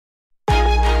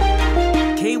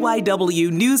KYW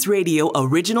News Radio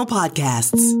original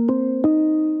podcasts.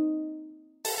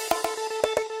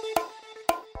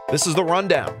 This is The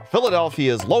Rundown,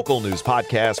 Philadelphia's local news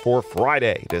podcast for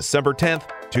Friday, December 10th,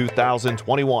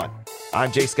 2021.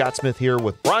 I'm Jay Scott Smith here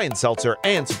with Brian Seltzer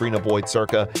and Sabrina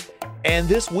Boyd-Circa. And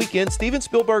this weekend, Steven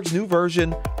Spielberg's new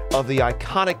version of the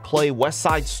iconic play West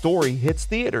Side Story hits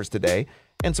theaters today.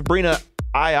 And Sabrina,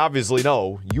 I obviously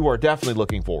know you are definitely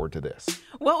looking forward to this.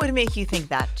 What would make you think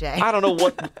that, Jay? I don't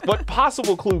know what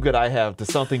possible clue could I have to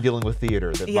something dealing with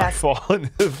theater that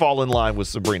might fall in line with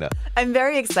Sabrina. I'm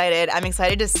very excited. I'm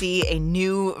excited to see a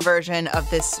new version of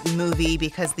this movie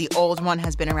because the old one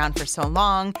has been around for so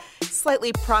long,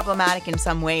 slightly problematic in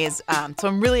some ways. So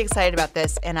I'm really excited about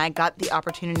this, and I got the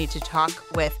opportunity to talk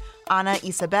with Ana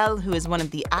Isabel, who is one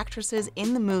of the actresses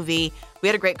in the movie. We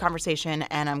had a great conversation,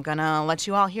 and I'm going to let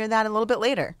you all hear that a little bit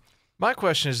later. My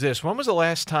question is this. When was the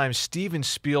last time Steven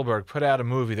Spielberg put out a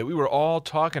movie that we were all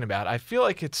talking about? I feel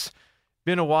like it's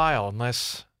been a while,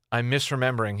 unless I'm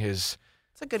misremembering his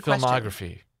filmography.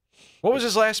 Question. What was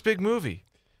his last big movie?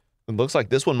 It looks like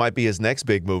this one might be his next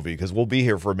big movie because we'll be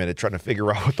here for a minute trying to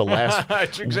figure out what the last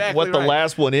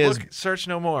last one is. Look, search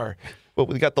no more. But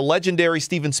we got the legendary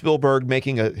Steven Spielberg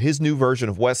making his new version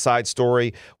of West Side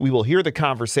Story. We will hear the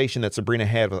conversation that Sabrina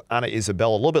had with Ana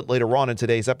Isabel a little bit later on in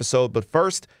today's episode. But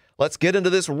first, let's get into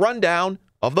this rundown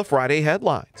of the Friday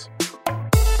headlines.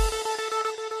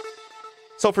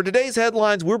 So for today's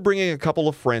headlines, we're bringing a couple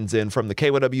of friends in from the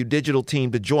KYW digital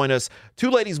team to join us. Two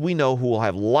ladies we know who will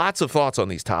have lots of thoughts on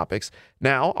these topics.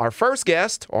 Now, our first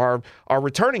guest, or our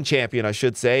returning champion, I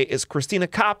should say, is Christina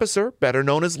Koppisser, better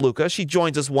known as Luca. She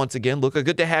joins us once again. Luca,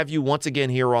 good to have you once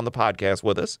again here on the podcast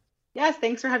with us. Yes,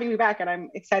 thanks for having me back. And I'm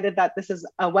excited that this is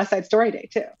a West Side Story Day,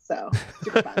 too. So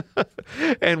super fun.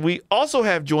 And we also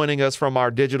have joining us from our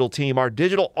digital team, our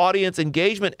digital audience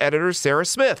engagement editor, Sarah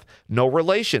Smith. No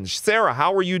relation. Sarah,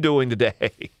 how are you doing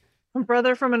today?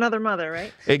 Brother from another mother,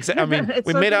 right? Exactly. I mean, it's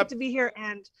we so made great up to be here.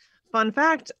 And fun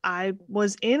fact, I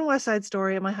was in West Side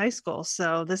Story at my high school.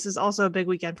 So this is also a big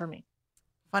weekend for me.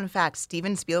 Fun fact,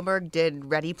 Steven Spielberg did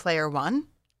Ready Player One.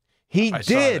 He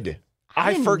did.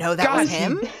 I didn't know that was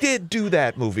him. He did do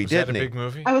that movie, didn't he? Was that a big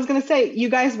movie? I was going to say, you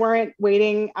guys weren't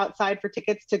waiting outside for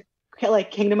tickets to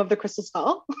Kingdom of the Crystal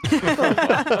Skull?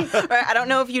 I don't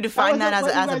know if you define that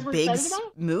as a big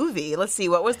movie. Let's see.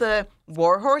 What was the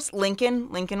Warhorse? Lincoln?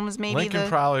 Lincoln was maybe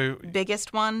the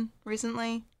biggest one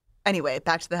recently. Anyway,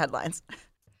 back to the headlines.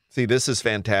 See, this is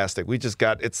fantastic. We just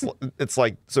got it's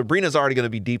like Sabrina's already going to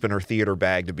be deep in her theater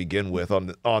bag to begin with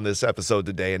on this episode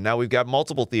today, and now we've got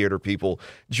multiple theater people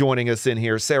joining us in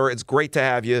here. Sarah, it's great to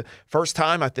have you. First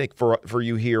time, I think, for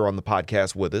you here on the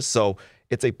podcast with us. So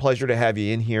it's a pleasure to have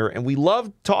you in here, and we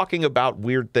love talking about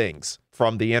weird things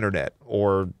from the internet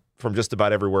or from just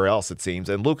about everywhere else, it seems.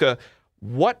 And Luca,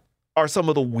 what are some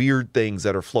of the weird things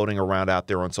that are floating around out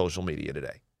there on social media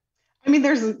today? I mean,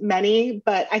 there's many,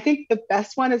 but I think the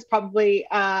best one is probably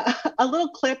a little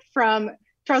clip from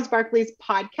Charles Barkley's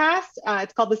podcast.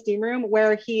 It's called The Steam Room,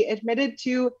 where he admitted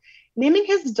to naming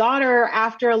his daughter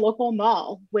after a local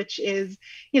mall, which is,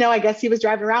 I guess he was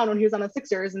driving around when he was on the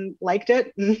Sixers and liked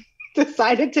it and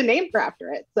decided to name her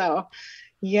after it. So,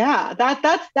 yeah,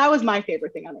 that was my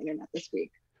favorite thing on the internet this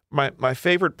week. My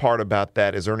favorite part about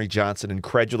that is Ernie Johnson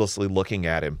incredulously looking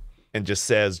at him and just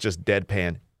says, just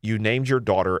deadpan, "You named your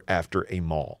daughter after a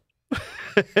mall."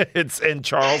 And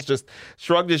Charles just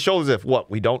shrugged his shoulders as if, what,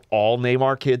 we don't all name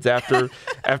our kids after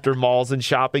malls and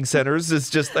shopping centers? It's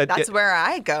just that's where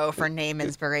I go for name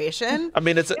inspiration. I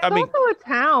mean, also a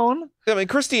town. I mean,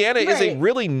 Christiana is a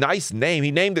really nice name.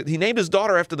 He named his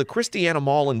daughter after the Christiana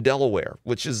Mall in Delaware,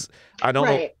 which is, I don't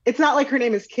know. It's not like her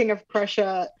name is King of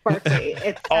Prussia Barkley.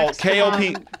 It's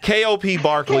K.O.P.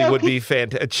 Barkley would be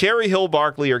fantastic. Cherry Hill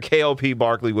Barkley or K.O.P.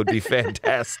 Barkley would be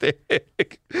fantastic.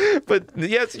 But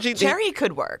yes, Cherry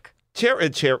could work. Cherry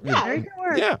could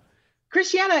work. Yeah.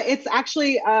 Christiana, it's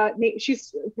actually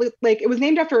she's like, it was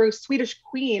named after a Swedish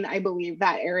queen, I believe,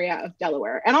 that area of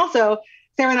Delaware. And also,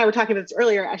 Sarah and I were talking about this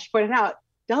earlier, as she pointed out,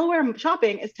 Delaware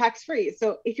shopping is tax-free.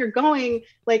 So if you're going,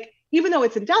 even though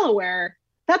it's in Delaware,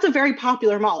 that's a very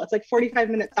popular mall. It's like 45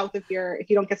 minutes south of here if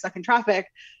you don't get stuck in traffic.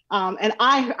 And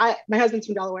my husband's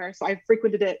from Delaware, so I've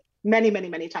frequented it many, many,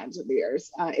 many times over the years.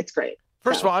 It's great.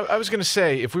 First of all, I was going to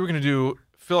say, if we were going to do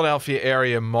Philadelphia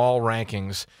area mall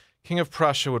rankings, King of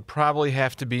Prussia would probably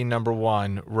have to be number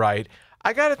one, right?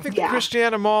 I got to think the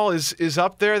Christiana Mall is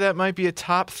up there. That might be a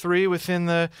top 3 within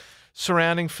the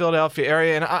surrounding Philadelphia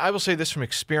area. And I will say this from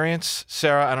experience,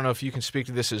 Sarah, I don't know if you can speak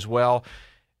to this as well.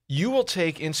 You will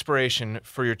take inspiration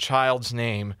for your child's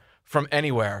name from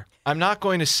anywhere. I'm not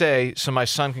going to say, so my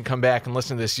son can come back and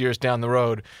listen to this years down the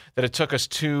road, that it took us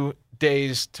 2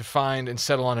 days to find and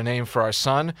settle on a name for our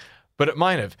son, but it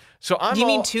might have. So You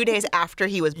mean 2 days after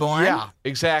he was born? Yeah,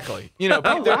 exactly. You know,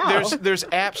 there's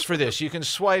apps for this. You can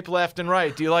swipe left and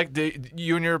right. Do you like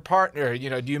you and your partner?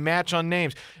 You know, do you match on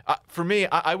names? For me,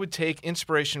 I would take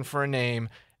inspiration for a name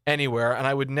anywhere, and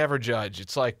I would never judge.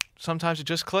 It's like sometimes it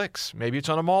just clicks. Maybe it's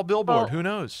on a mall billboard. Well, who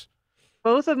knows?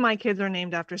 Both of my kids are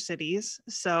named after cities,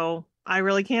 so I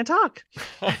really can't talk.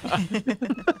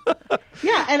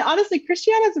 Yeah, and honestly,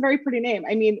 Christiana is a very pretty name.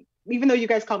 I mean, even though you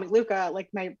guys call me Luca, like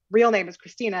my real name is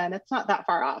Christina, and it's not that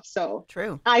far off. So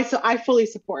true. I fully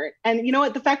support. And you know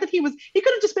what? The fact that he could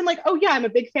have just been like, oh yeah, I'm a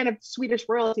big fan of Swedish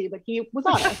royalty, but he was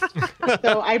honest.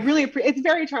 So I really appreciate. It's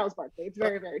very Charles Barkley. It's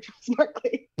very, very Charles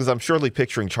Barkley. Because I'm surely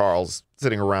picturing Charles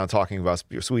sitting around talking about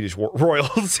Swedish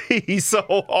royalty so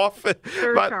often.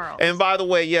 Charles. And by the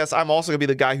way, yes, I'm also going to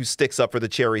be the guy who sticks up for the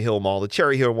Cherry Hill Mall. The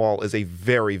Cherry Hill Mall is a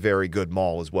very, very good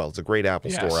mall as well. It's a great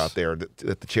Apple store out there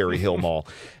at the Cherry Hill Mall.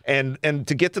 And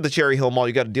to get to the Cherry Hill Mall,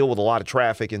 you got to deal with a lot of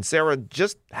traffic. And Sarah,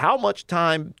 just how much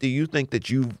time do you think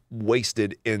that you've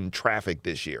wasted in traffic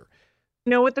this year? You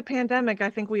know, with the pandemic,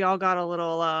 I think we all got a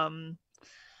little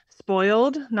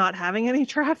spoiled not having any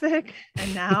traffic.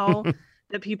 And now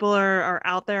that people are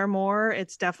out there more,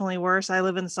 it's definitely worse. I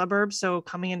live in the suburbs, so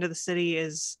coming into the city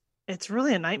it's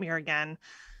really a nightmare again.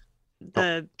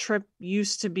 The trip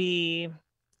used to be,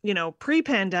 you know,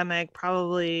 pre-pandemic,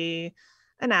 probably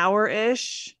an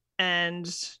hour-ish, and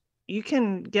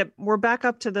we're back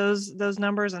up to those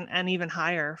numbers and even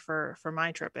higher for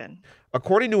my trip in.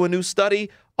 According to a new study,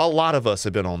 a lot of us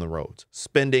have been on the roads,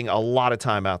 spending a lot of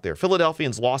time out there.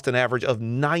 Philadelphians lost an average of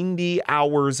 90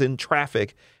 hours in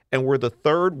traffic, and we're the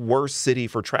third worst city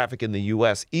for traffic in the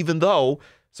U.S., even though,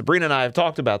 Sabrina and I have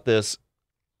talked about this,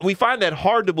 we find that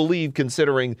hard to believe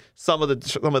considering some of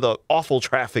the awful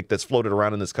traffic that's floated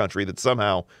around in this country, that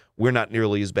somehow we're not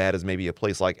nearly as bad as maybe a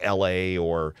place like L.A.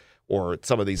 or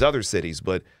some of these other cities.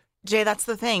 But Jay, that's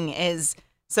the thing is,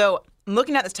 so I'm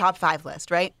looking at this top 5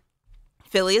 list, right?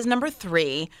 Philly is number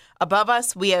 3. Above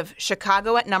us, we have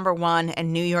Chicago at number 1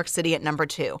 and New York City at number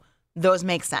 2. Those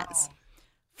make sense.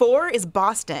 4 is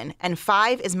Boston, and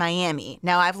 5 is Miami.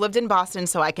 Now, I've lived in Boston,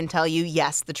 so I can tell you,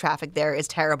 yes, the traffic there is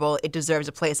terrible. It deserves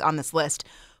a place on this list.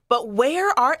 But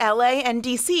where are LA and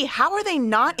DC? How are they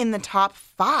not in the top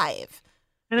 5?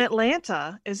 And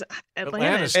Atlanta is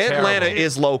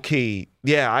low key.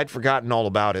 Yeah, I'd forgotten all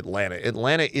about Atlanta.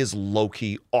 Atlanta is low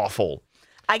key awful.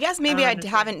 I guess maybe I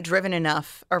haven't driven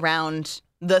enough around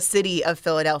the city of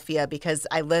Philadelphia because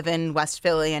I live in West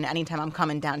Philly, and anytime I'm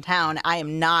coming downtown, I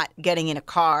am not getting in a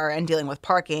car and dealing with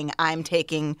parking. I'm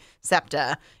taking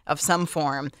SEPTA of some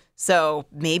form. So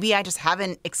maybe I just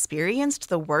haven't experienced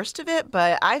the worst of it,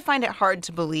 but I find it hard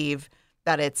to believe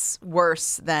that it's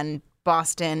worse than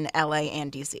Boston, LA,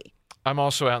 and DC. I'm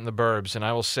also out in the burbs, and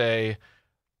I will say,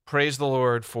 praise the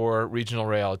Lord for regional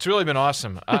rail. It's really been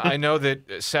awesome. I know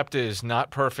that SEPTA is not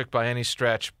perfect by any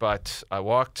stretch, but I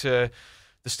walk to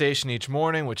the station each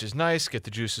morning, which is nice, get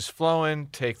the juices flowing,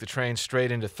 take the train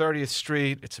straight into 30th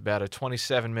Street. It's about a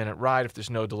 27-minute ride if there's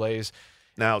no delays.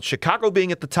 Now, Chicago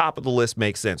being at the top of the list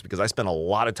makes sense because I spent a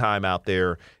lot of time out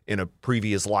there in a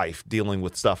previous life dealing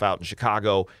with stuff out in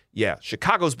Chicago. Yeah,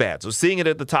 Chicago's bad. So seeing it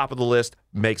at the top of the list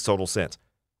makes total sense.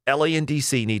 LA and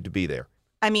DC need to be there.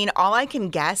 I mean, all I can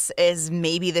guess is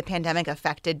maybe the pandemic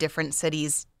affected different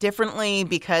cities differently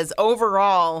because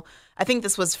overall, I think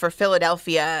this was for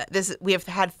Philadelphia. We have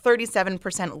had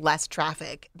 37% less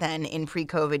traffic than in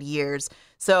pre-COVID years.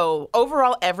 So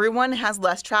overall, everyone has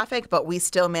less traffic, but we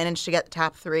still managed to get the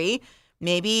top 3.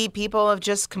 Maybe people have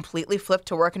just completely flipped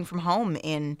to working from home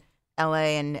in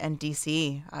LA and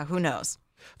DC. Who knows?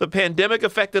 The pandemic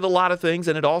affected a lot of things,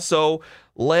 and it also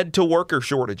led to worker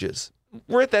shortages.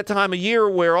 We're at that time of year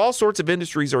where all sorts of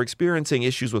industries are experiencing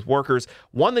issues with workers.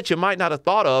 One that you might not have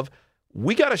thought of,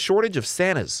 we got a shortage of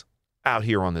Santas out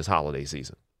here on this holiday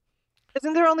season.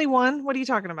 Isn't there only one? What are you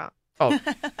talking about? Oh,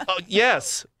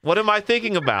 yes. What am I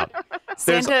thinking about?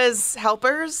 Santa's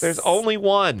helpers? There's only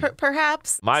one.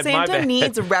 Perhaps. My Santa bad.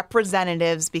 needs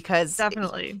representatives because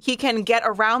Definitely. He can get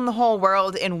around the whole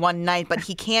world in one night, but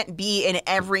he can't be in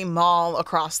every mall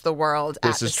across the world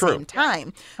at the same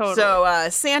time. Totally. So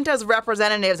Santa's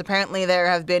representatives, apparently there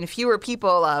have been fewer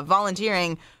people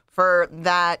volunteering for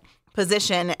that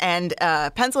position, and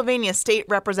Pennsylvania State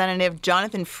Representative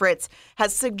Jonathan Fritz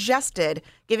has suggested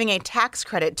giving a tax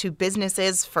credit to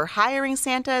businesses for hiring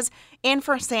Santas and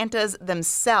for Santas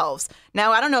themselves.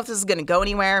 Now, I don't know if this is going to go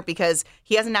anywhere because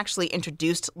he hasn't actually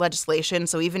introduced legislation,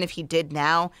 so even if he did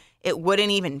now, it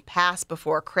wouldn't even pass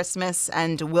before Christmas,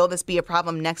 and will this be a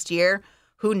problem next year?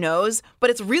 Who knows? But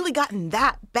it's really gotten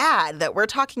that bad that we're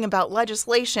talking about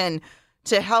legislation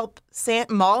to help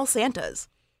mall Santas.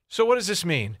 So what does this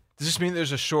mean? Does this mean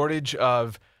there's a shortage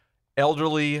of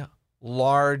elderly,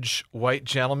 large, white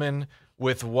gentlemen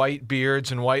with white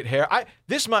beards and white hair? I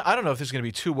don't know if this is going to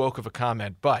be too woke of a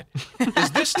comment, but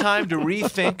is this time to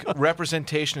rethink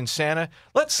representation in Santa?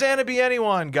 Let Santa be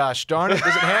anyone, gosh darn it.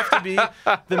 Does it have to be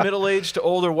the middle-aged to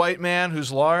older white man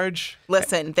who's large?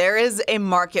 Listen, there is a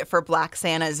market for black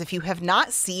Santas. If you have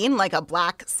not seen like a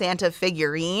black Santa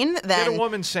figurine, then get a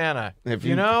woman Santa.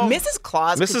 You know, Mrs.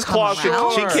 Claus. Mrs. Claus, she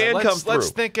can come through. Let's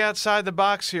think outside the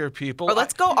box here, people. Or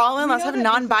let's go all in. Let's have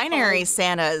non-binary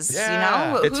Santas.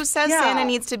 Yeah. You know, who says Santa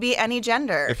needs to be any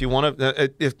gender? If you want to,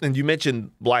 and you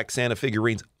mentioned black Santa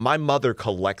figurines, my mother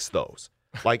collects those.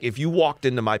 Like if you walked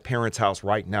into my parents' house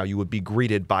right now, you would be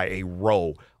greeted by a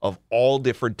row of all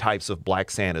different types of black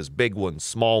Santas, big ones,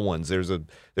 small ones. There's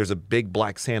a big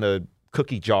black Santa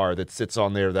cookie jar that sits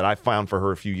on there that I found for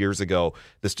her a few years ago.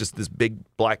 This big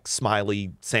black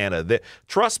smiley Santa.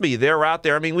 Trust me, they're out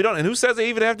there. I mean, and who says they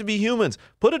even have to be humans?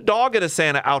 Put a dog in a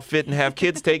Santa outfit and have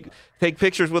kids take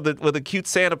pictures with a cute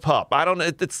Santa pup. I don't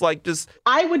know. It's like just.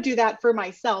 I would do that for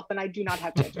myself, and I do not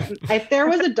have children. If there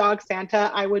was a dog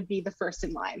Santa, I would be the first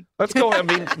in line. Let's go. I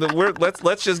mean,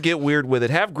 let's just get weird with it.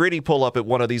 Have Gritty pull up at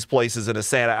one of these places in a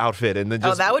Santa outfit, and then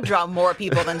just. Oh, that would draw more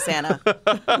people than Santa.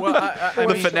 Well, I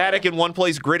the mean, fanatic in one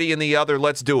place, Gritty in the other.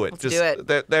 Let's do it. Let's do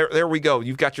it. There we go.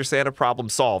 You've got your Santa problem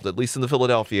solved, at least in the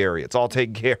Philadelphia area. It's all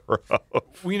taken care of.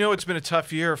 We know it's been a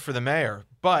tough year for the mayor,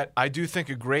 but I do think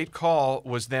a great call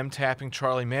was them tapping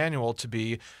Charlie Manuel to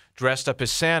be dressed up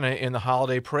as Santa in the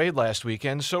holiday parade last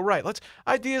weekend. So, let's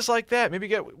ideas like that. Maybe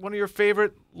get one of your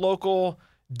favorite local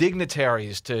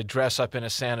dignitaries to dress up in a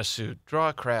Santa suit. Draw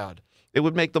a crowd. It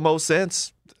would make the most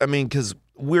sense. I mean, because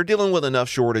we're dealing with enough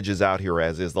shortages out here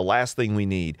as is. The last thing we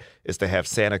need is to have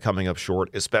Santa coming up short,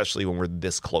 especially when we're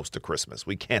this close to Christmas.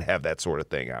 We can't have that sort of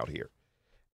thing out here.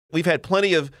 We've had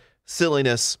plenty of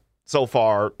silliness so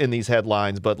far in these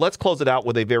headlines, but let's close it out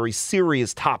with a very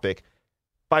serious topic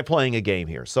by playing a game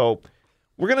here. So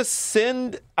we're going to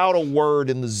send out a word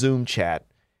in the Zoom chat,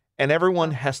 and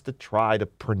everyone has to try to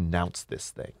pronounce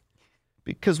this thing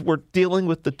because we're dealing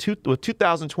with with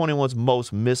 2021's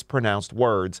most mispronounced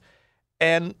words.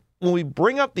 And when we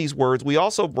bring up these words, we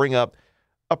also bring up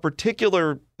a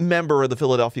particular member of the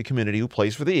Philadelphia community who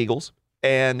plays for the Eagles.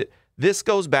 And this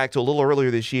goes back to a little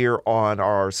earlier this year on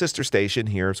our sister station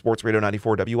here, Sports Radio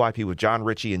 94 WIP, with John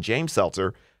Ritchie and James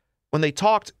Seltzer, when they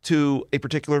talked to a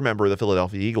particular member of the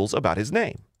Philadelphia Eagles about his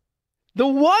name. The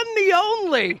one, the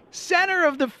only center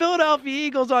of the Philadelphia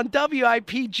Eagles on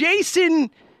WIP, Jason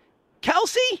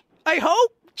Kelsey, I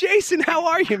hope. Jason, how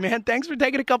are you, man? Thanks for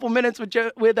taking a couple minutes with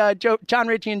John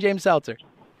Ritchie and James Seltzer.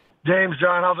 James,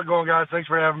 John, how's it going, guys? Thanks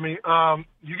for having me.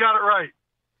 You got it right.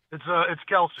 It's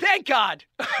Kelsey. Thank God.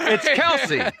 It's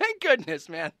Kelsey. Thank goodness,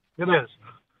 man. It is.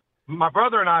 My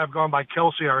brother and I have gone by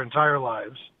Kelsey our entire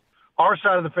lives. Our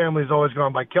side of the family has always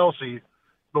gone by Kelsey,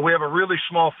 but we have a really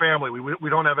small family. We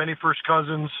don't have any first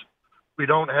cousins. We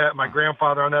don't have, my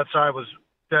grandfather on that side was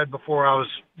dead before I was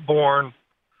born.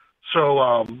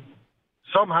 So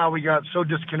somehow we got so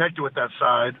disconnected with that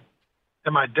side.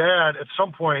 And my dad, at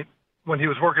some point, when he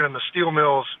was working in the steel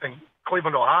mills in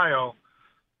Cleveland, Ohio,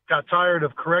 got tired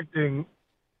of correcting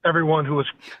everyone who was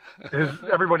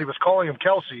everybody was calling him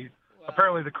Kelsey. Wow.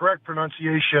 Apparently the correct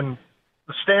pronunciation,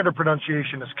 the standard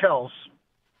pronunciation is Kels.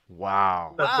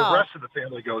 Wow. That the rest of the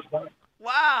family goes by.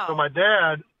 Wow. So my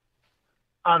dad,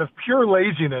 out of pure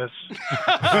laziness,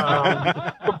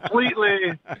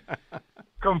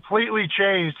 completely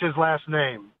changed his last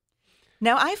name.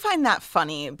 Now, I find that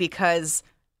funny because,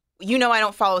 I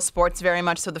don't follow sports very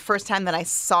much. So the first time that I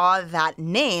saw that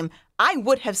name, I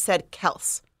would have said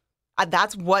Kels.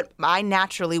 That's what I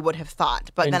naturally would have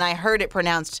thought. But then I heard it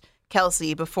pronounced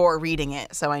Kelsey before reading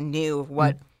it. So I knew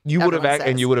what you would have, says.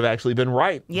 and you would have actually been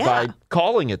right by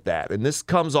calling it that. And this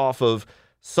comes off of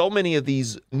so many of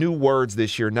these new words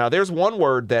this year. Now, there's one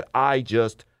word that I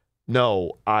just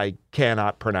know I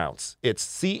cannot pronounce.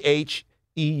 It's CHEUGY.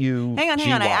 Hang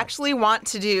on. I actually want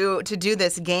to do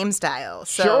this game style.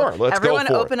 So sure, let's everyone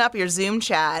go for open up your Zoom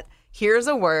chat. Here's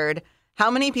a word.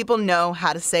 How many people know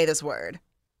how to say this word?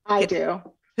 I do.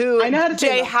 I know how to say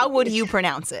Jay, that. how would you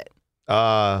pronounce it?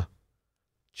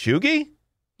 Cheugy?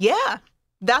 Yeah,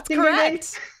 that's Ding, ding, ding.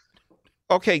 correct.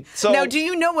 Okay, so Now, do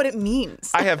you know what it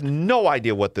means? I have no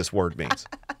idea what this word means.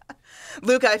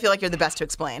 Luca, I feel like you're the best to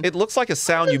explain. It looks like a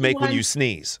sound you make when you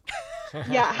sneeze.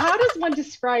 Yeah, how does one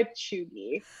describe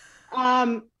cheugy?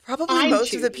 Probably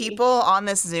most of the people on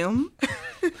this Zoom.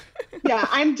 Yeah,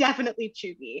 I'm definitely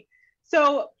cheugy.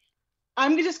 So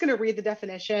I'm just going to read the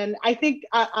definition. I think,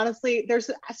 honestly,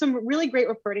 there's some really great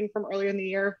reporting from earlier in the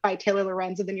year by Taylor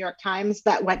Lorenz of the New York Times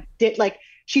that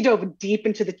she dove deep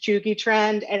into the cheugy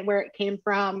trend and where it came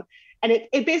from. And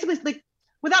it basically, like,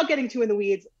 without getting too in the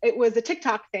weeds, it was a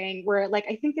TikTok thing where, like,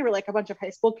 I think they were like a bunch of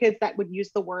high school kids that would use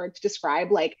the word to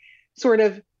describe, like, sort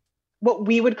of what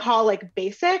we would call, like,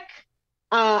 basic,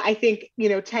 I think,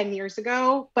 10 years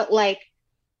ago. But, like,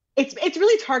 it's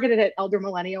really targeted at elder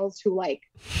millennials who, like,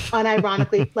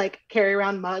 unironically like carry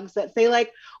around mugs that say,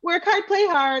 like, work hard, play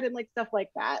hard, and like stuff like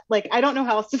that. Like, I don't know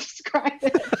how else to describe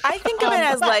it. I think of it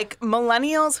as like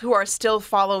millennials who are still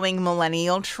following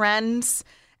millennial trends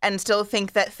and still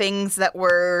think that things that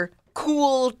were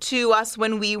cool to us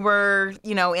when we were,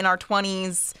 in our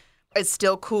 20s is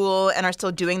still cool and are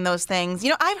still doing those things.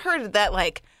 I've heard that,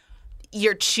 like,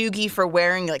 you're cheugy for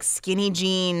wearing, like, skinny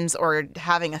jeans or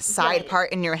having a side part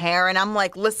in your hair. And I'm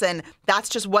like, listen, that's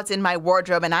just what's in my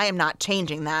wardrobe and I am not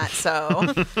changing that.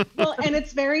 So, well, and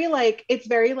it's very like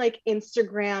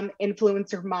Instagram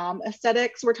influencer mom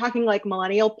aesthetics. We're talking like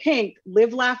millennial pink,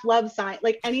 live, laugh, love sign,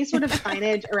 like any sort of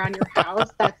signage around your house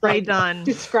that's like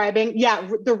describing,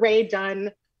 the Ray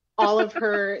Dunn, all of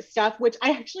her stuff, which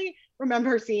I actually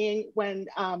remember seeing when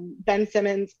Ben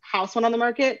Simmons' house went on the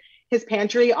market. His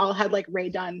pantry all had like Ray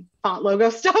Dunn font logo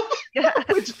stuff. Yeah.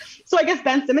 So I guess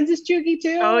Ben Simmons is cheugy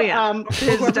too. Oh yeah,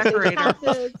 his decorator.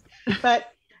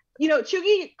 But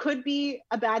cheugy could be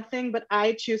a bad thing, but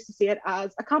I choose to see it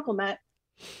as a compliment.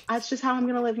 That's just how I'm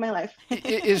going to live my life.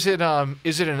 Is it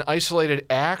an isolated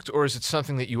act, or is it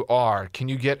something that you are? Can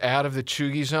you get out of the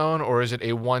cheugy zone, or is it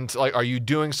are you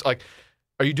doing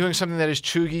something that is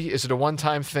cheugy? Is it a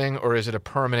one-time thing, or is it a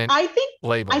permanent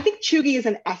label? I think cheugy is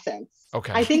an essence.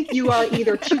 Okay. I think you are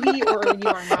either cheugy or you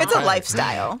are not. It's a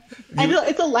lifestyle.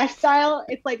 It's a lifestyle.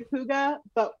 It's like hygge,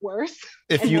 but worse.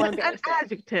 More an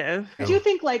adjective. I do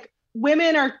think like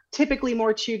women are typically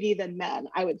more cheugy than men,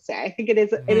 I would say. I think it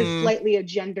is slightly a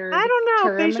gendered I don't know.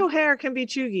 term. Facial hair can be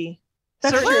cheugy.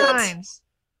 That's certain kinds.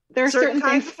 There are certain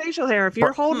kinds things. of facial hair. If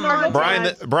you're holding on,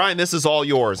 Brian, this is all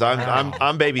yours.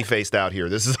 I'm baby faced out here.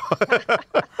 This is.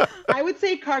 I would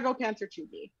say cargo pants are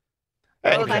cheugy.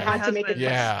 Okay. If I had to make it.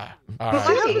 Yeah. But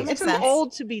I'm too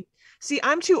old to be. See,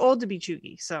 I'm too old to be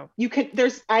cheugy. So you can.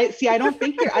 I don't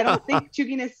think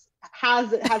cheuginess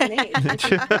has an age.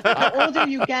 The older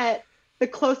you get, the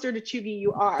closer to cheugy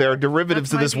you are. There are derivatives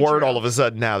to this word all of a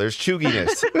sudden now. There's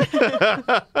cheuginess.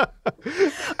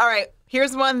 All right.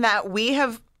 Here's one that we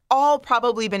have all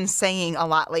probably been saying a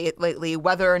lot lately,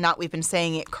 whether or not we've been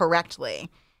saying it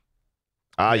correctly.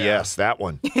 Yes, that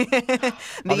one.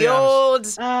 The old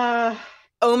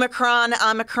Omicron,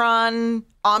 Omicron,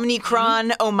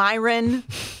 Omiron.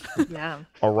 Yeah.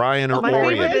 Orion or my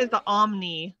Orion. favorite is the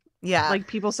Omni. Yeah. Like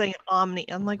people saying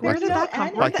Omni. I'm like, where did that come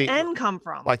from? Where did the N come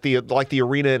from? Like the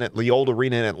arena the old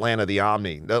arena in Atlanta, the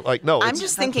Omni. Like, no. I'm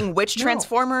just thinking, which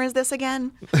Transformer is this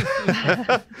again?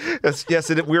 Yes,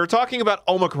 we were talking about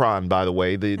Omicron, by the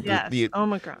way.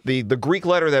 Omicron. The Greek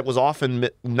letter that was often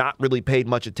not really paid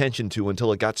much attention to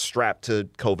until it got strapped to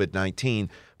COVID-19.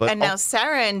 And now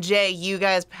Sarah and Jay, you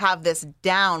guys have this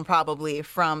down probably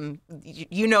from,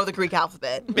 the Greek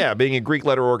alphabet. Yeah, being in Greek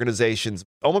letter organizations.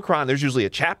 Omicron, there's usually a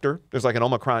chapter. There's like an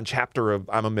Omicron chapter of,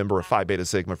 I'm a member of Phi Beta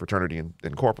Sigma Fraternity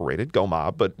Incorporated, Go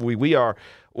Mob. But we are,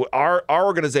 our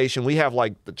organization, we have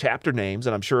like the chapter names,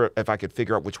 and I'm sure if I could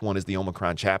figure out which one is the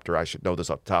Omicron chapter, I should know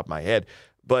this off the top of my head.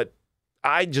 But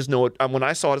I just know it. When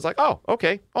I saw it, it's like, oh,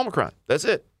 okay, Omicron. That's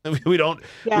it. We don't.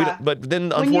 But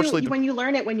then, unfortunately, when you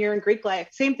learn it when you're in Greek life,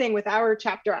 same thing with our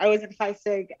chapter. I was in Phi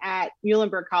Sig at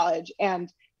Muhlenberg College,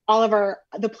 and all of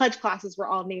the pledge classes were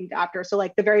all named after. So,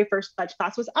 like the very first pledge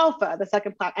class was Alpha, the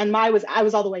second class, and I was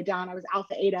all the way down. I was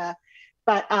Alpha Eta,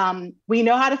 but we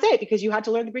know how to say it because you had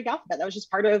to learn the Greek alphabet. That was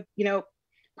just part of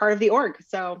the org.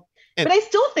 So, but I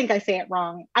still think I say it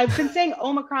wrong. I've been saying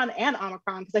Omicron and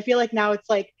Omicron because I feel like now it's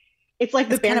like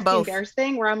the Bears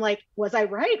thing where I'm like, was I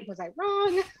right? Was I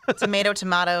wrong?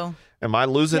 Tomato. Am I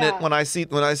losing it when I see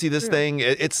this thing?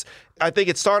 I think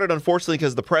it started, unfortunately,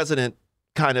 because the president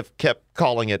kind of kept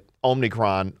calling it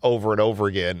Omicron over and over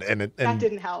again, and that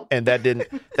didn't help. And that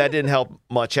didn't help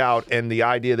much out. And the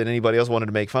idea that anybody else wanted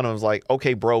to make fun of it was like,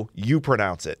 okay, bro, you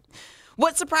pronounce it.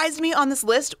 What surprised me on this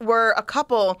list were a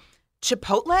couple.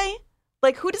 Chipotle.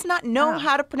 Like, who does not know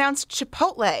how to pronounce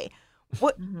Chipotle?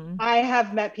 What? I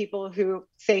have met people who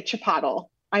say Chipotle.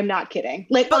 I'm not kidding.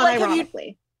 Like,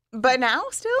 unironically. But now,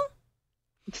 still.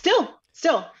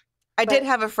 I did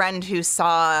have a friend who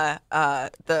saw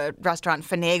the restaurant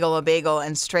Finagle a Bagel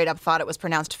and straight up thought it was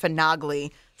pronounced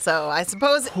Finagly. So I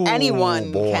suppose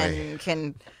anyone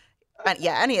can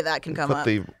any of that can come up.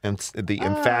 Put the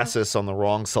emphasis on the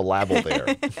wrong syllable there.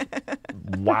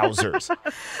 Wowzers.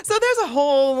 So there's a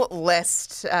whole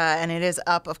list, and it is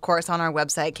up, of course, on our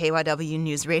website,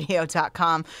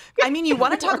 kywnewsradio.com. I mean, you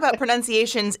want to talk about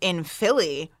pronunciations in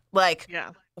Philly. Like,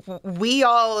 we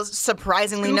all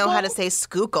surprisingly know how to say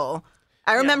Schuylkill.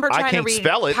 I remember trying to read I can't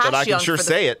spell it, but I can sure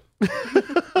say it.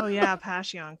 Oh, yeah,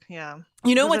 Passyunk, yeah.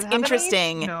 You know what's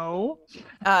interesting? No.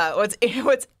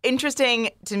 What's interesting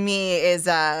to me is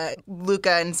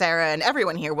Luca and Sarah and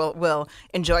everyone here will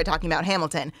enjoy talking about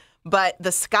Hamilton. But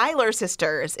the Schuyler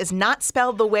sisters is not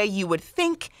spelled the way you would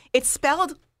think. It's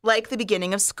spelled like the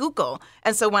beginning of Schuylkill.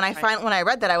 And so when I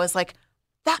read that, I was like,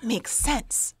 that makes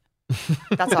sense.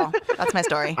 That's all. That's my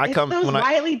story.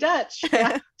 Wily Dutch.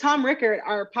 Yeah. Tom Rickard,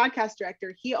 our podcast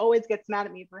director, he always gets mad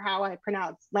at me for how I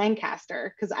pronounce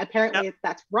Lancaster because apparently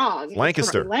that's wrong.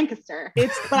 Lancaster.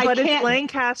 It's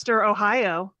Lancaster,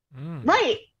 Ohio.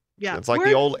 Right. Yeah. It's like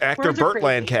the old actor Burt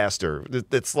Lancaster.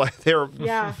 It's like they're.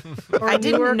 Yeah. I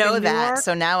didn't know that,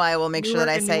 so now I will make sure that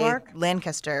I say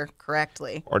Lancaster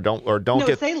correctly. Or don't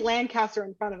say Lancaster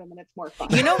in front of him, and it's more fun.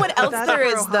 You know what else there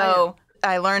is though?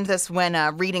 I learned this when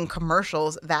reading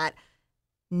commercials that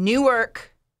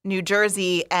Newark, New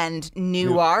Jersey, and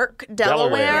Newark,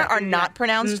 Delaware are not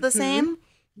pronounced the same.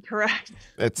 Correct.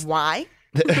 It's why?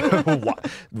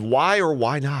 Why or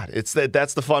why not?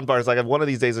 That's the fun part. It's like one of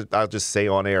these days I'll just say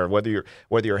on air whether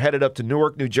you're headed up to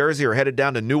Newark, New Jersey, or headed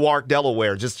down to Newark,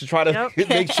 Delaware, just to try to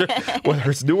make sure whether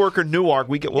it's Newark or Newark,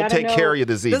 we'll take care of you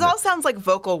this evening. This all sounds like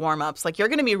vocal warm-ups. Like you're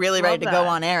going to be really ready to go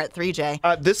on air at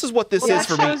 3J. This is what this is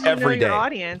for me every day. Your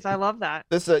audience, I love that.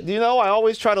 This, I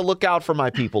always try to look out for my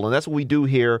people, and that's what we do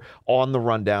here on the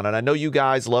Rundown. And I know you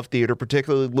guys love theater,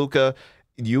 particularly Luca,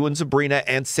 you and Sabrina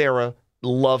and Sarah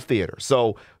love theater.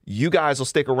 So you guys will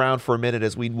stick around for a minute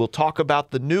as we will talk about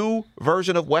the new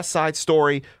version of West Side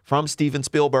Story from Steven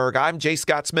Spielberg. I'm J.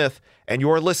 Scott Smith, and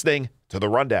you're listening to The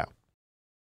Rundown.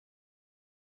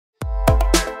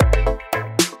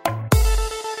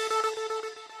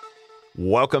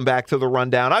 Welcome back to The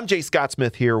Rundown. I'm J. Scott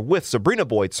Smith here with Sabrina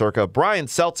Boyd-Circa, Brian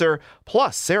Seltzer,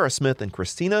 plus Sarah Smith and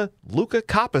Christina Luca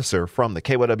Coppicer from the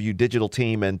KYW digital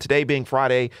team. And today being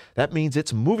Friday, that means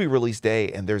it's movie release day,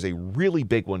 and there's a really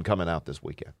big one coming out this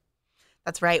weekend.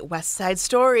 That's right. West Side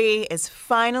Story is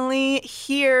finally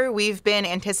here. We've been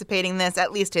anticipating this,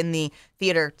 at least in the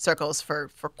theater circles, for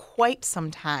quite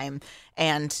some time.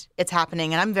 And it's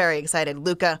happening, and I'm very excited.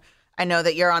 Luca, I know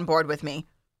that you're on board with me.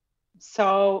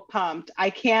 So pumped. I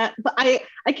can't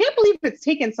believe it's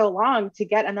taken so long to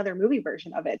get another movie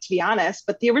version of it, to be honest.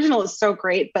 But the original is so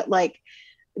great. But like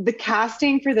the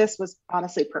casting for this was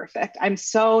honestly perfect. I'm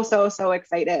so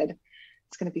excited.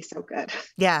 It's going to be so good.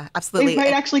 Yeah, absolutely. It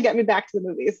might actually get me back to the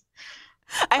movies.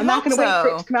 I'm not going to wait for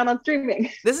it to come out on streaming.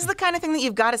 This is the kind of thing that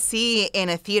you've got to see in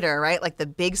a theater, right? Like the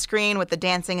big screen with the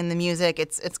dancing and the music.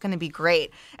 It's going to be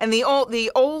great. And the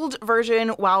old version,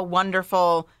 while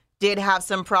wonderful, did have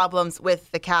some problems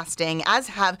with the casting, as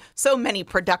have so many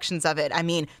productions of it. I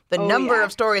mean, the number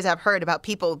of stories I've heard about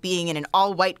people being in an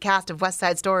all-white cast of West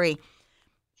Side Story,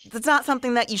 that's not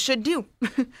something that you should do.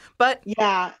 But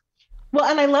yeah. Well,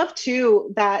 and I love,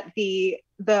 too, that the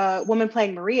woman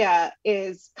playing Maria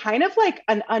is kind of like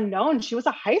an unknown. She was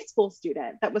a high school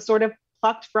student that was sort of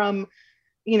plucked from,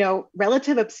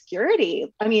 relative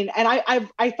obscurity. I mean, and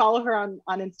I follow her on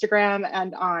Instagram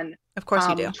and on of course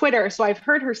you do. Twitter. So I've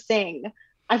heard her sing.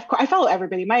 I follow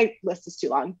everybody. My list is too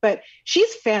long, but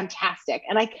she's fantastic.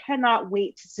 And I cannot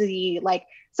wait to see like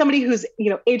somebody who's,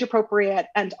 age appropriate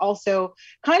and also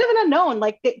kind of an unknown.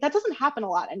 Like that doesn't happen a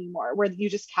lot anymore, where you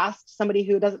just cast somebody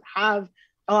who doesn't have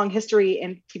a long history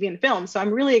in TV and film. So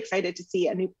I'm really excited to see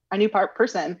a new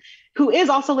person who is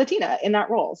also Latina in that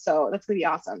role. So that's going to be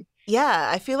awesome. Yeah,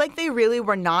 I feel like they really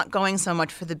were not going so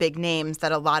much for the big names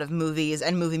that a lot of movies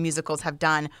and movie musicals have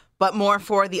done, but more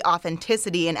for the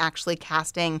authenticity and actually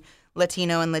casting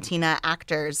Latino and Latina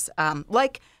actors.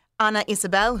 Like Ana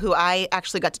Isabel, who I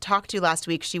actually got to talk to last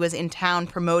week. She was in town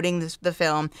promoting the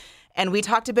film, and we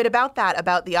talked a bit about that,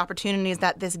 about the opportunities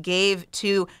that this gave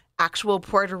to actual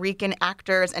Puerto Rican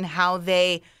actors and how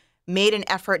they made an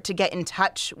effort to get in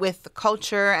touch with the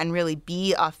culture and really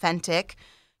be authentic.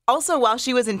 Also, while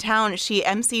she was in town, she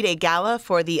emceed a gala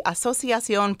for the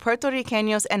Asociación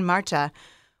Puertorriqueños en Marcha,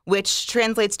 which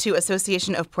translates to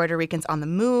Association of Puerto Ricans on the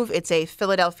Move. It's a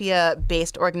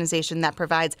Philadelphia-based organization that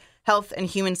provides health and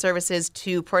human services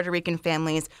to Puerto Rican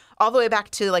families all the way back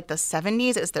to like the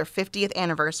 70s. It's their 50th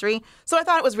anniversary. So I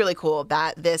thought it was really cool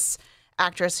that this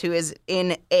actress who is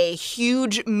in a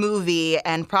huge movie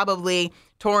and probably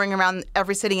touring around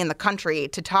every city in the country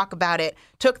to talk about it,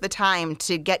 took the time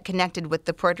to get connected with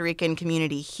the Puerto Rican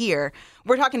community here.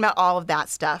 We're talking about all of that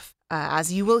stuff,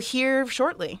 as you will hear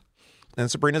shortly. And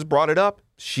Sabrina's brought it up.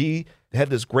 She had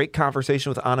this great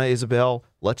conversation with Ana Isabel.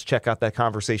 Let's check out that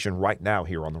conversation right now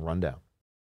here on The Rundown.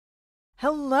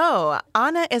 Hello,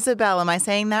 Ana Isabel. Am I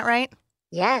saying that right?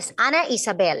 Yes, Ana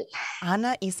Isabel.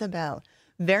 Ana Isabel.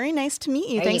 Very nice to meet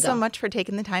you. Thanks so much for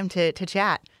taking the time to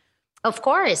chat. Of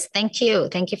course. Thank you.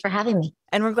 Thank you for having me.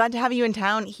 And we're glad to have you in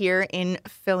town here in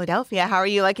Philadelphia. How are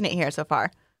you liking it here so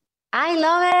far? I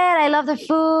love it. I love the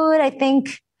food. I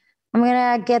think I'm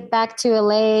going to get back to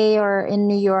LA or in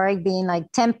New York being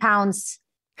like 10 pounds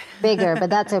bigger, but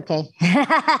that's okay.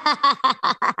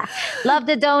 Love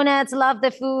the donuts, love the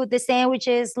food, the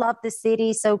sandwiches, love the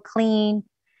city. So clean.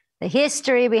 The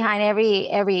history behind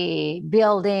every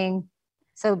building.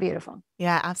 So beautiful.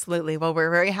 Yeah, absolutely. Well,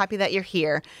 we're very happy that you're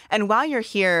here. And while you're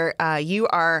here, you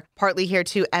are partly here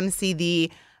to MC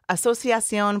the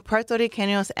Asociación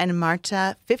Puertorriqueños en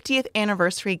Marcha 50th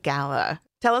Anniversary Gala.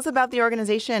 Tell us about the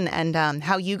organization and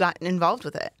how you got involved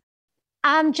with it.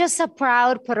 I'm just a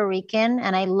proud Puerto Rican,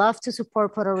 and I love to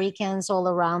support Puerto Ricans all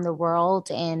around the world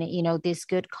and, these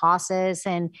good causes.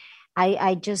 And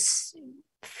I just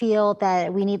feel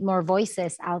that we need more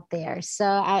voices out there. So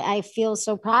I feel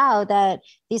so proud that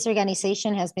this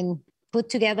organization has been put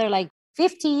together like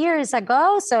 50 years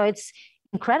ago. So it's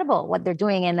incredible what they're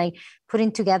doing and like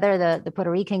putting together the Puerto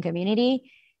Rican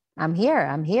community. I'm here.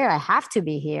 I have to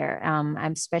be here. I'm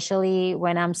especially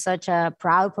when I'm such a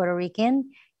proud Puerto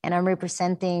Rican and I'm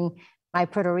representing my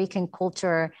Puerto Rican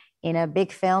culture in a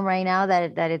big film right now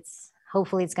that it's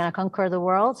hopefully it's going to conquer the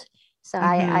world. So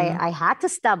I had to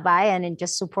stop by and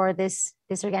just support this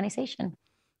organization.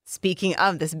 Speaking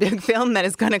of this big film that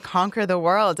is going to conquer the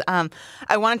world,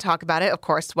 I want to talk about it, of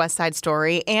course, West Side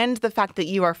Story, and the fact that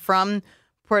you are from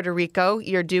Puerto Rico.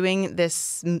 You're doing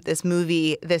this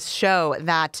movie, this show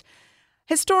that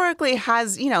historically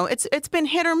has, it's been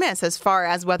hit or miss as far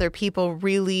as whether people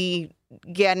really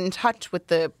get in touch with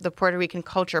the Puerto Rican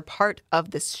culture part of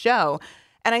this show.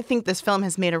 And I think this film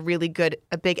has made a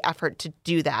big effort to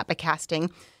do that by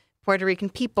casting Puerto Rican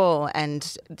people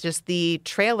and just the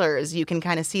trailers. You can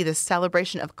kind of see the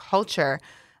celebration of culture.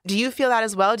 Do you feel that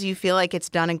as well? Do you feel like it's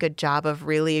done a good job of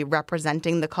really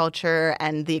representing the culture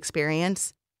and the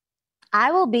experience?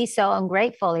 I will be so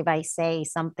ungrateful if I say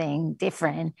something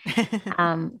different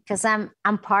because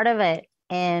I'm part of it.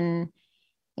 And,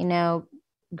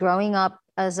 growing up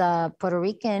as a Puerto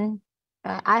Rican,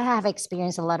 I have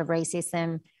experienced a lot of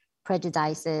racism,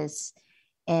 prejudices,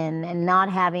 and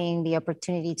not having the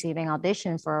opportunity to even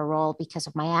audition for a role because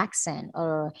of my accent,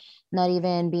 or not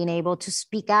even being able to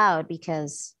speak out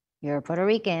because you're Puerto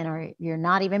Rican or you're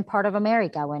not even part of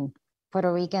America. When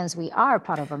Puerto Ricans, we are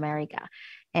part of America,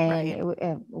 and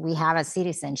right. We have a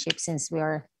citizenship since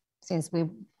we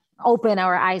open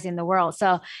our eyes in the world.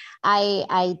 So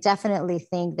I definitely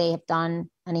think they have done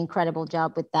an incredible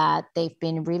job with that. They've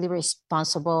been really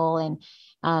responsible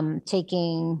and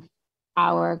taking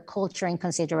our culture in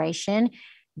consideration.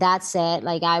 That said,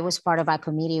 like I was part of a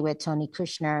committee with Tony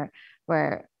Kushner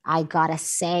where I got a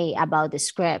say about the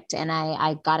script, and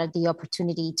I got the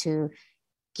opportunity to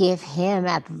give him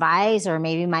advice or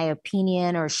maybe my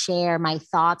opinion or share my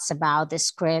thoughts about the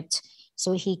script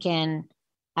so he can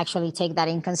actually take that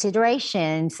in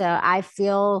consideration. So I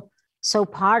feel so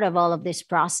part of all of this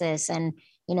process. And,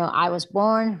 I was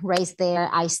born, raised there.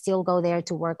 I still go there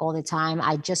to work all the time.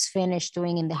 I just finished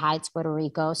doing In the Heights, Puerto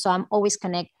Rico. So I'm always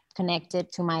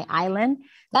connected to my island.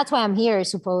 That's why I'm here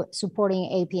supporting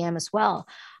APM as well.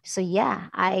 So yeah,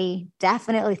 I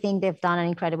definitely think they've done an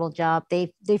incredible job.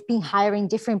 They've been hiring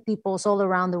different peoples all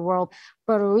around the world,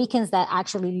 Puerto Ricans that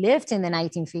actually lived in the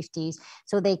 1950s,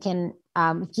 so they can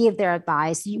give their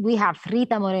advice. We have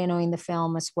Rita Moreno in the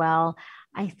film as well.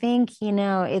 I think,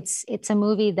 it's a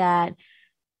movie that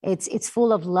it's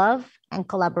full of love and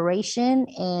collaboration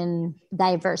and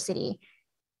diversity.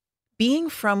 Being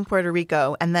from Puerto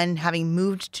Rico and then having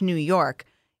moved to New York,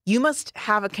 you must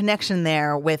have a connection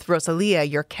there with Rosalia,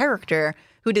 your character,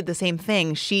 who did the same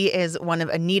thing. She is one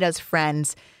of Anita's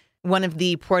friends, one of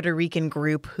the Puerto Rican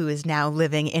group who is now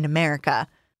living in America.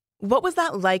 What was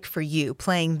that like for you,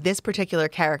 playing this particular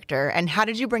character, and how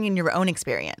did you bring in your own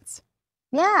experience?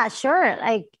 Yeah, sure.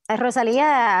 Like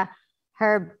Rosalia,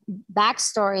 her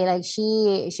backstory, like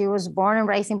she was born and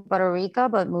raised in Puerto Rico,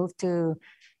 but moved to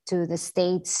the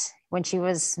States when she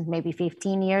was maybe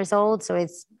 15 years old. So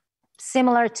it's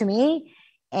similar to me.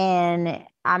 And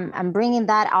I'm bringing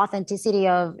that authenticity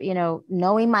of,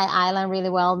 knowing my island really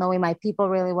well, knowing my people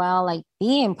really well, like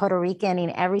being Puerto Rican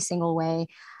in every single way.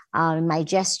 in my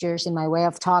gestures, in my way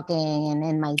of talking, and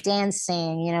in my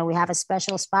dancing. You know, we have a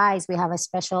special spice. We have a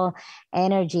special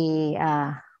energy.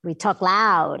 We talk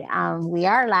loud. We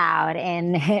are loud,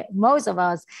 and most of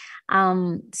us.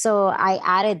 So I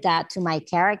added that to my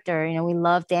character. You know, we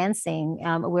love dancing.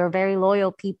 We're very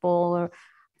loyal people.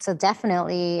 So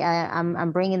definitely,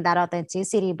 I'm bringing that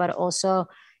authenticity, but also,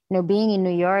 you know, being in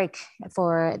New York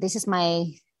this is my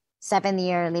 7th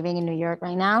year living in New York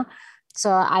right now. So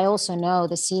I also know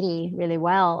the city really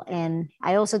well. And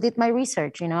I also did my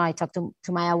research. You know, I talked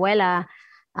to my abuela,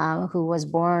 who was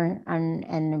born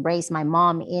and raised my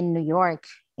mom in New York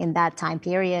in that time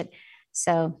period.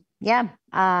 So yeah,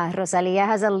 Rosalia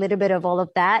has a little bit of all of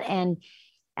that. And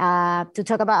to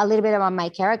talk about a little bit about my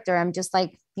character, I'm just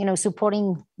like, you know,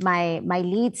 supporting my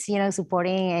leads, you know,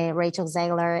 supporting Rachel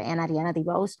Zegler and Ariana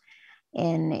DeBose.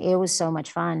 And it was so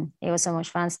much fun. It was so much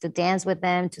fun to dance with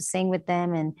them, to sing with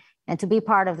them, and to be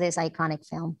part of this iconic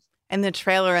film. And the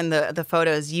trailer and the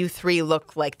photos, you three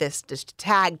look like this just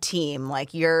tag team.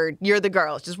 Like you're the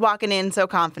girls just walking in so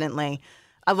confidently.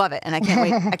 I love it. And I can't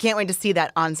wait. I can't wait to see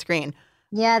that on screen.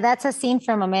 Yeah, that's a scene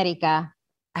from America.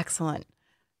 Excellent.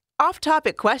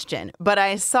 Off-topic question, but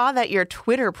I saw that your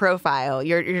Twitter profile,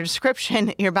 your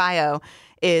description, your bio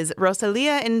is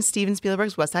Rosalia in Steven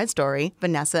Spielberg's West Side Story,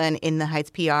 Vanessa in In the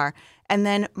Heights PR, and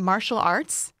then martial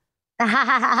arts.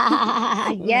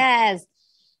 Yes,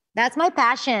 that's my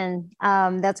passion.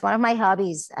 That's one of my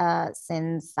hobbies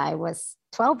since I was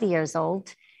 12 years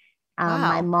old. Wow.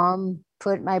 My mom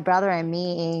put my brother and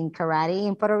me in karate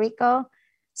in Puerto Rico.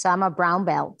 So I'm a brown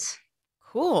belt.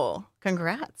 Cool.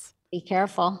 Congrats. Be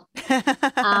careful.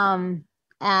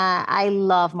 I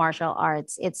love martial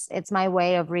arts. It's my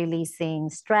way of releasing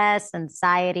stress,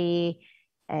 anxiety,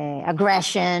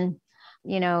 aggression,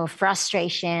 you know,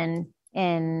 frustration.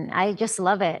 And I just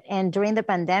love it. And during the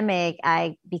pandemic,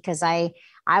 because I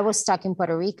was stuck in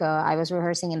Puerto Rico, I was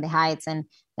rehearsing in the Heights, and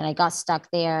then I got stuck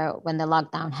there when the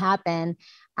lockdown happened.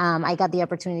 I got the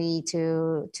opportunity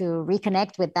to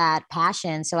reconnect with that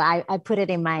passion. So I put it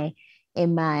in my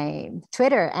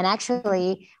Twitter, and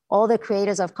actually all the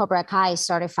creators of Cobra Kai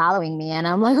started following me, and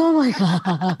I'm like, oh my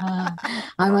God,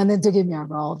 I want them to give me a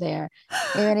role there.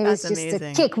 Even if it's just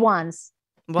to kick once.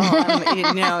 Well,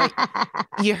 you know,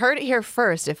 you heard it here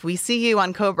first. If we see you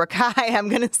on Cobra Kai, I'm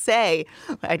going to say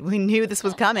we knew this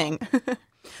was coming.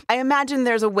 I imagine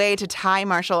there's a way to tie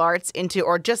martial arts into,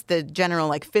 or just the general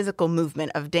like physical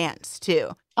movement of dance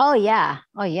too. Oh yeah.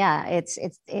 It's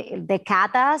the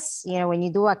katas. You know, when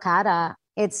you do a kata,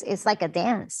 it's like a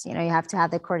dance. You know, you have to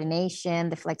have the coordination,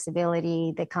 the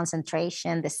flexibility, the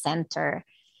concentration, the center.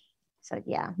 So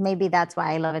yeah, maybe that's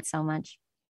why I love it so much.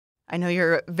 I know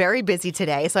you're very busy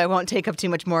today, so I won't take up too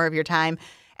much more of your time.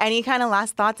 Any kind of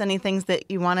last thoughts, any things that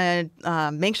you want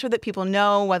to make sure that people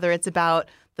know, whether it's about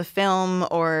the film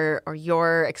or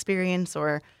your experience,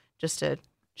 or just a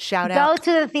shout out? Go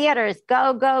to the theaters.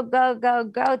 Go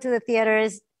to the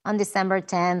theaters on December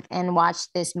 10th and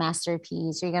watch this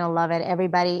masterpiece. You're going to love it.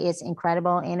 Everybody is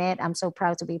incredible in it. I'm so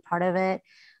proud to be part of it.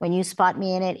 When you spot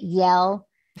me in it, yell.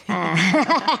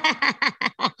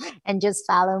 And just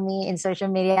follow me in social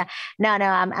media. No,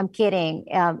 I'm kidding.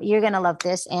 You're gonna love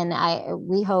this, and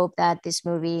we hope that this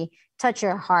movie touch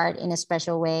your heart in a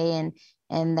special way,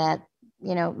 and that,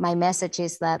 you know, my message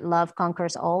is that love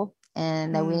conquers all,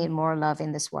 and that we need more love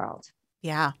in this world.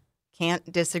 Yeah,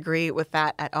 can't disagree with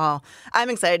that at all. I'm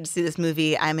excited to see this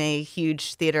movie. I'm a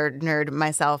huge theater nerd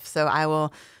myself, so I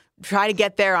will try to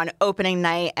get there on opening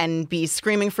night and be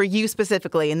screaming for you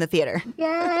specifically in the theater.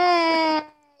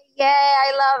 Yay,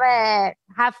 I love it.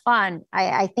 Have fun.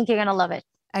 I think you're going to love it.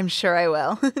 I'm sure I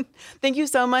will. Thank you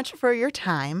so much for your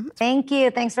time. Thank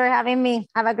you. Thanks for having me.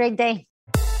 Have a great day.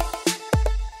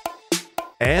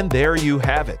 And there you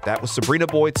have it. That was Sabrina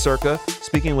Boyd-Surka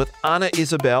speaking with Ana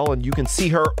Isabel, and you can see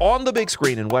her on the big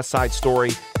screen in West Side Story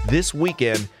this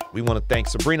weekend. We want to thank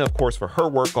Sabrina, of course, for her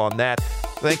work on that.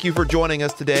 Thank you for joining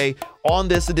us today on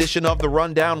this edition of The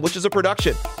Rundown, which is a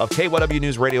production of KYW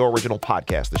News Radio Original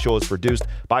Podcast. The show is produced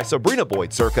by Sabrina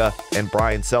Boyd-Surka and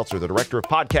Brian Seltzer. The director of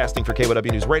podcasting for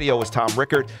KYW News Radio is Tom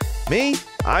Rickert. Me,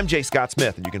 I'm Jay Scott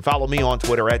Smith, and you can follow me on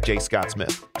Twitter at Jay Scott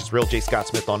Smith, which is Real Jay Scott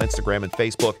Smith on Instagram and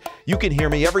Facebook. You can hear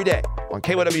me every day on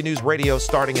KYW News Radio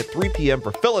starting at 3 p.m.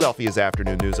 for Philadelphia's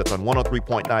afternoon news. That's on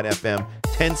 103.9 FM,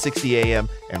 1060 AM,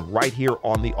 and right here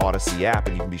on the Odyssey app.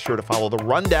 And you can be sure to follow The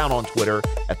Rundown on Twitter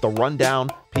at The Rundown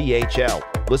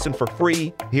PHL. Listen for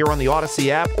free here on the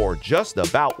Odyssey app or just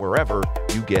about wherever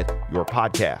you get your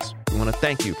podcasts. We want to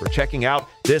thank you for checking out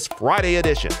this Friday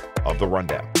edition of The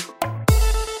Rundown.